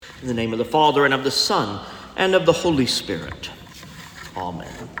In the name of the Father, and of the Son, and of the Holy Spirit.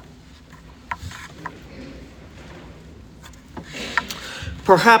 Amen.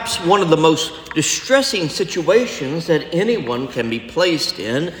 Perhaps one of the most distressing situations that anyone can be placed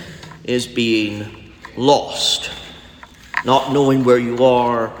in is being lost. Not knowing where you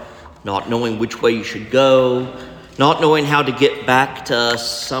are, not knowing which way you should go, not knowing how to get back to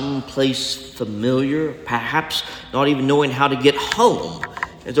some place familiar, perhaps not even knowing how to get home.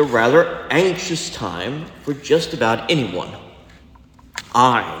 It's a rather anxious time for just about anyone.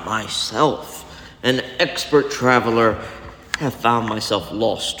 I, myself, an expert traveler, have found myself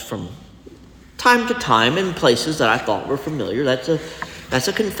lost from time to time in places that I thought were familiar. That's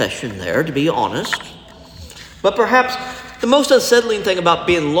a confession there, to be honest. But perhaps the most unsettling thing about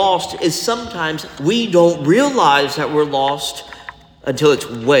being lost is sometimes we don't realize that we're lost until it's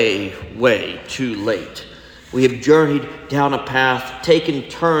way, way too late. We have journeyed down a path, taken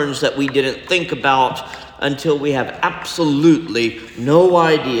turns that we didn't think about until we have absolutely no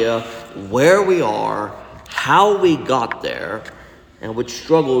idea where we are, how we got there, and would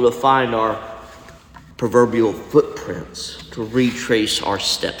struggle to find our proverbial footprints to retrace our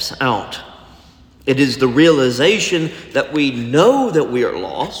steps out. It is the realization that we know that we are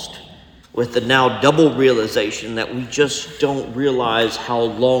lost, with the now double realization that we just don't realize how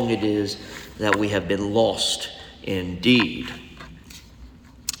long it is that we have been lost indeed.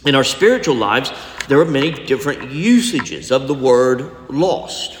 In our spiritual lives, there are many different usages of the word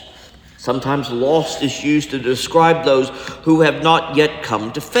lost. Sometimes lost is used to describe those who have not yet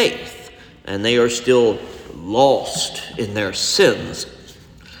come to faith, and they are still lost in their sins.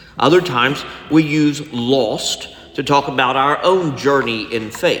 Other times, we use lost to talk about our own journey in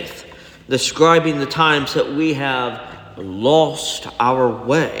faith, describing the times that we have lost our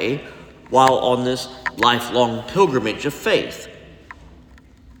way while on this lifelong pilgrimage of faith.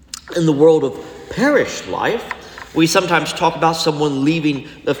 In the world of parish life, we sometimes talk about someone leaving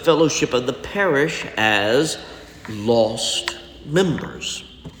the fellowship of the parish as lost members.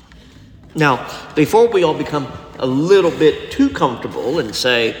 Now, before we all become a little bit too comfortable and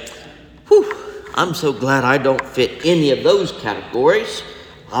say, "Whew, I'm so glad I don't fit any of those categories.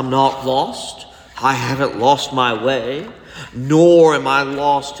 I'm not lost. I haven't lost my way, nor am I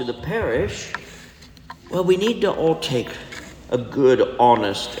lost to the parish." Well, we need to all take a good,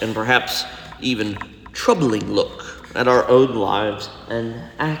 honest, and perhaps even troubling look at our own lives and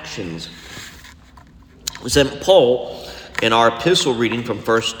actions. St. Paul, in our epistle reading from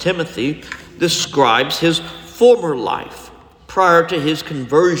 1 Timothy, describes his former life prior to his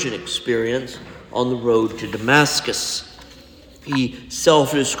conversion experience on the road to Damascus. He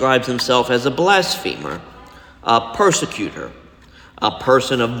self-describes himself as a blasphemer, a persecutor, a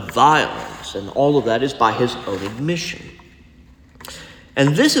person of violence, and all of that is by his own admission.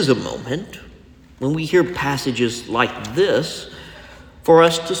 And this is a moment when we hear passages like this for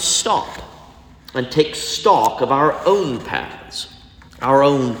us to stop and take stock of our own paths, our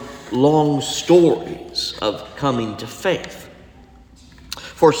own long stories of coming to faith.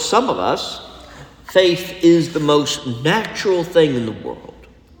 For some of us, faith is the most natural thing in the world.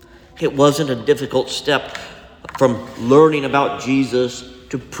 It wasn't a difficult step from learning about Jesus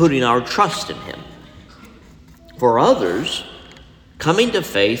to putting our trust in him. For others, coming to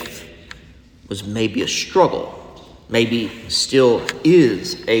faith was maybe a struggle, maybe still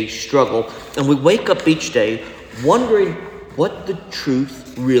is a struggle, and we wake up each day wondering what the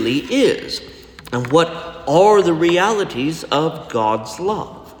truth really is and what are the realities of God's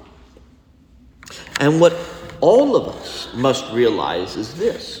love. And what all of us must realize is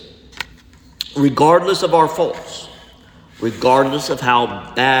this: regardless of our faults, regardless of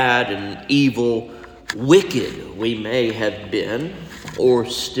how bad and evil, wicked we may have been or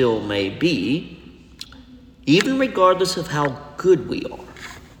still may be, even regardless of how good we are,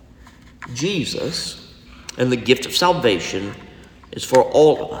 Jesus and the gift of salvation is for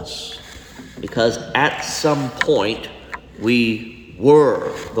all of us, because at some point we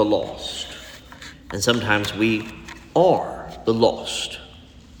were the lost, and sometimes we are the lost.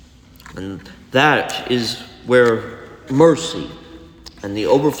 And that is where mercy and the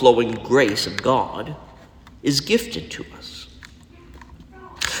overflowing grace of God is gifted to us.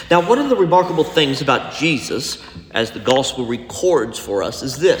 Now, one of the remarkable things about Jesus, as the gospel records for us,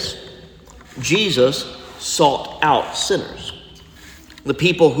 is this: Jesus sought out sinners, the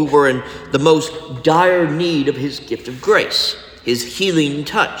people who were in the most dire need of his gift of grace, his healing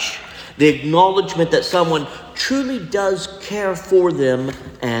touch, the acknowledgement that someone truly does care for them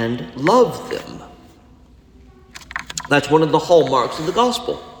and love them. That's one of the hallmarks of the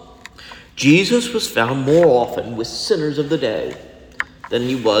gospel. Jesus was found more often with sinners of the day than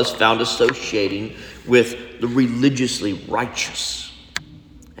he was found associating with the religiously righteous.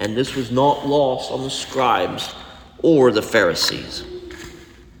 And this was not lost on the scribes or the Pharisees.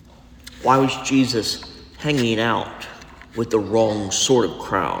 Why was Jesus hanging out with the wrong sort of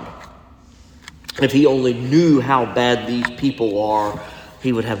crowd? If he only knew how bad these people are,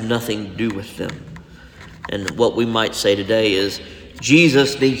 he would have nothing to do with them. And what we might say today is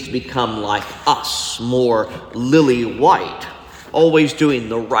Jesus needs to become like us, more lily white, always doing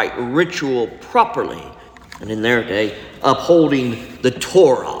the right ritual properly, and in their day, upholding the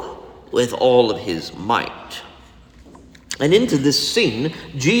Torah with all of his might. And into this scene,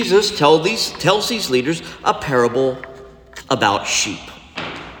 Jesus tells these leaders a parable about sheep.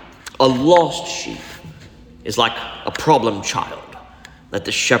 A lost sheep is like a problem child that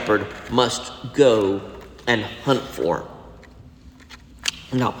the shepherd must go and hunt for.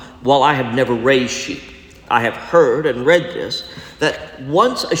 Now, while I have never raised sheep, I have heard and read this, that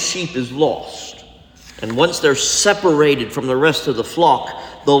once a sheep is lost, and once they're separated from the rest of the flock,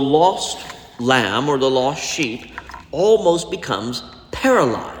 the lost lamb or the lost sheep almost becomes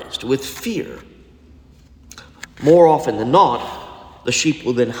paralyzed with fear. More often than not, the sheep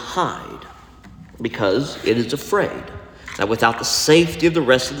will then hide because it is afraid that without the safety of the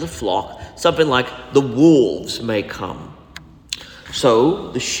rest of the flock, something like the wolves may come.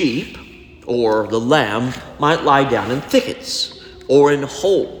 So the sheep or the lamb might lie down in thickets or in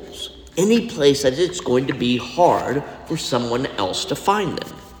holes, any place that it's going to be hard for someone else to find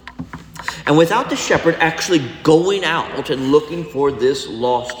them. And without the shepherd actually going out and looking for this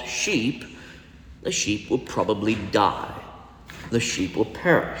lost sheep, the sheep will probably die. The sheep will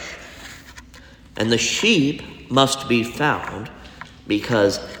perish. And the sheep must be found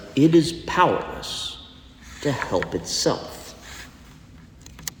because it is powerless to help itself.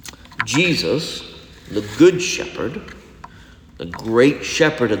 Jesus, the good shepherd, the great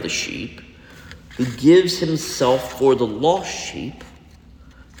shepherd of the sheep, who gives himself for the lost sheep,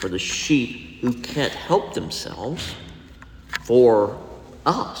 for the sheep who can't help themselves, for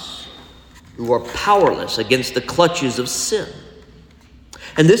us who are powerless against the clutches of sin.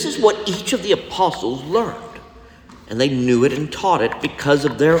 And this is what each of the apostles learned. And they knew it and taught it because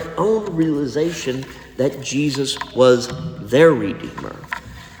of their own realization that Jesus was their Redeemer,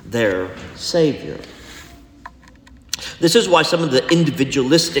 their Savior. This is why some of the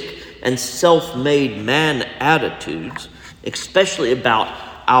individualistic and self-made man attitudes, especially about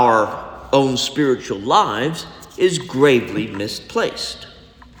our own spiritual lives, is gravely misplaced.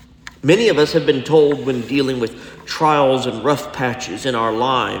 Many of us have been told when dealing with trials and rough patches in our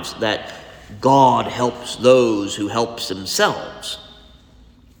lives that God helps those who help themselves.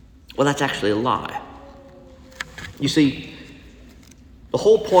 Well, that's actually a lie. You see, the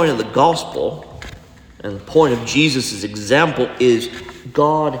whole point of the gospel and the point of Jesus' example is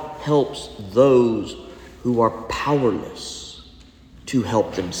God helps those who are powerless to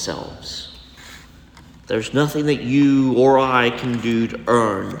help themselves. There's nothing that you or I can do to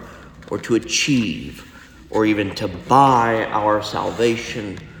earn or to achieve or even to buy our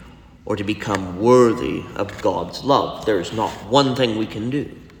salvation or to become worthy of God's love. There's not one thing we can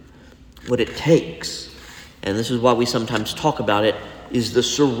do. What it takes, and this is why we sometimes talk about it, is the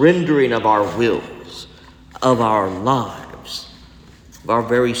surrendering of our wills, of our lives, of our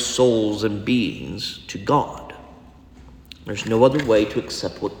very souls and beings to God. There's no other way to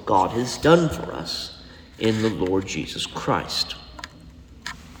accept what God has done for us in the Lord Jesus Christ.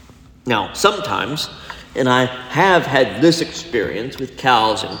 Now, sometimes, and I have had this experience with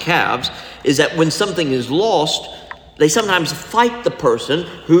cows and calves, is that when something is lost, they sometimes fight the person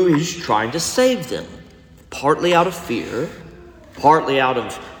who is trying to save them, partly out of fear, partly out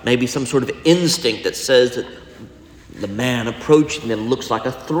of maybe some sort of instinct that says that the man approaching them looks like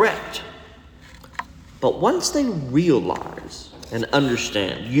a threat. But once they realize and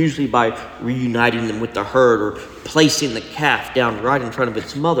understand, usually by reuniting them with the herd or placing the calf down right in front of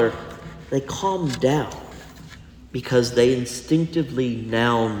its mother, they calm down because they instinctively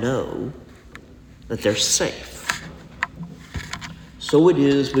now know that they're safe. So it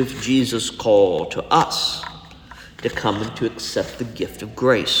is with Jesus' call to us to come and to accept the gift of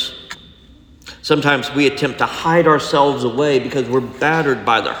grace. Sometimes we attempt to hide ourselves away because we're battered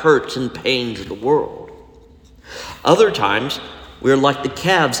by the hurts and pains of the world. Other times, we're like the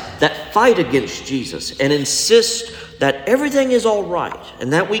calves that fight against Jesus and insist that everything is all right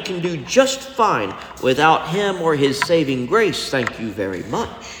and that we can do just fine without him or his saving grace, thank you very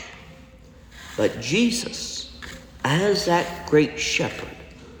much. But Jesus, as that great shepherd,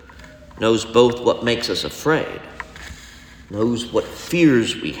 knows both what makes us afraid, knows what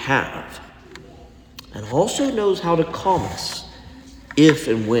fears we have, and also knows how to calm us if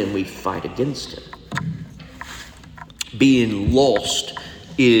and when we fight against him. Being lost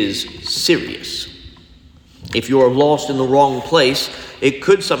is serious. If you are lost in the wrong place, it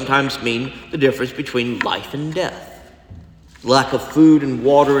could sometimes mean the difference between life and death. Lack of food and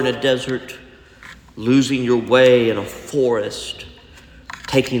water in a desert, losing your way in a forest,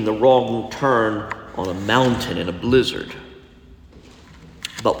 taking the wrong turn on a mountain in a blizzard.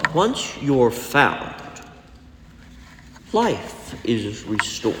 But once you're found, life is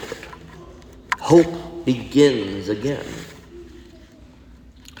restored. Hope begins again.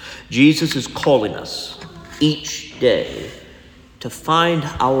 Jesus is calling us each day to find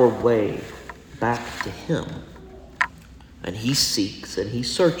our way back to him. And he seeks and he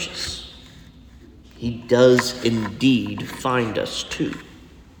searches. He does indeed find us too.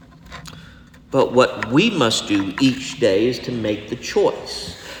 But what we must do each day is to make the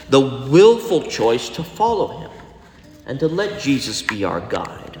choice, the willful choice to follow him and to let Jesus be our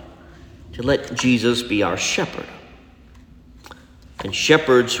guide, to let Jesus be our shepherd. And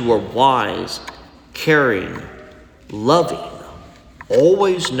shepherds who are wise, caring, loving,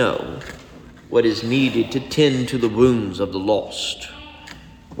 always know what is needed to tend to the wounds of the lost,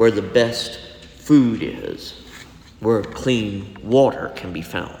 where the best food is, where clean water can be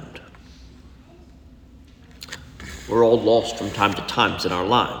found. We're all lost from time to time in our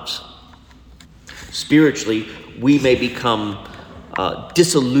lives. Spiritually, we may become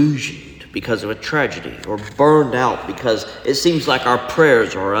disillusioned because of a tragedy, or burned out because it seems like our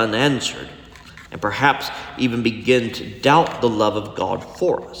prayers are unanswered, and perhaps even begin to doubt the love of God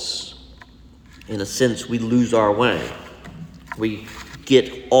for us. In a sense, we lose our way. We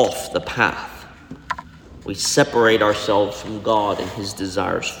get off the path. We separate ourselves from God and his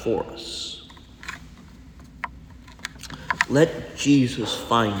desires for us. Let Jesus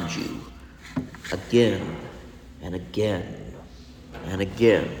find you again and again and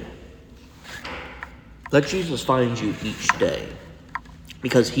again. Let Jesus find you each day,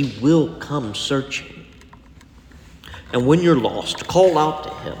 because he will come searching. And when you're lost, call out to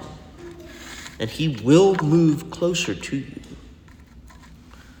him, and he will move closer to you.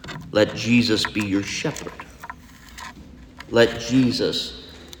 Let Jesus be your shepherd. Let Jesus,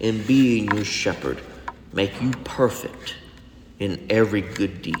 in being your shepherd, make you perfect in every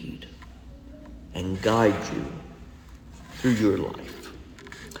good deed and guide you through your life.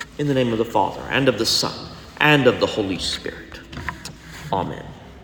 In the name of the Father, and of the Son, and of the Holy Spirit. Amen.